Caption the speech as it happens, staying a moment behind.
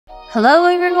Hello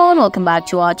everyone, welcome back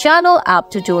to our channel app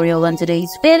tutorial. In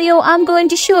today's video, I'm going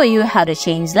to show you how to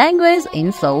change language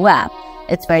in Flow app.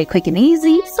 It's very quick and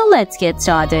easy, so let's get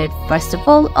started. First of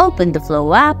all, open the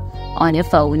Flow app on your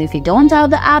phone. If you don't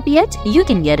have the app yet, you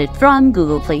can get it from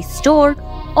Google Play Store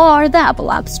or the Apple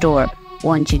App Store.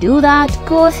 Once you do that,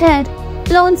 go ahead,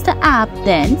 launch the app,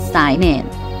 then sign in.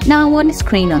 Now on the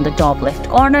screen on the top left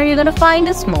corner, you're gonna find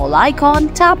a small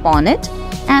icon. Tap on it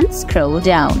and scroll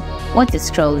down. Once you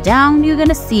scroll down, you're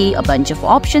gonna see a bunch of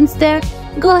options there.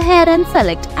 Go ahead and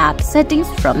select app settings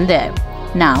from there.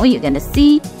 Now you're gonna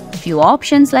see a few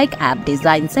options like app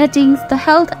design settings, the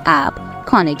health app,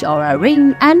 connect Aura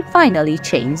ring, and finally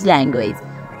change language.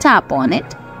 Tap on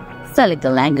it, select the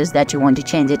language that you want to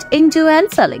change it into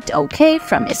and select OK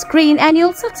from your screen, and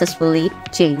you'll successfully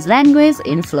change language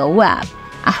in Flow app.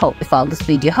 I hope you found this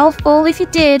video helpful. If you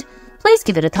did, please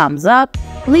give it a thumbs up,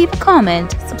 leave a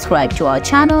comment, subscribe to our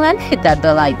channel and hit that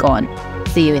bell icon.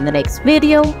 See you in the next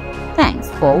video. Thanks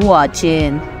for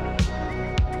watching.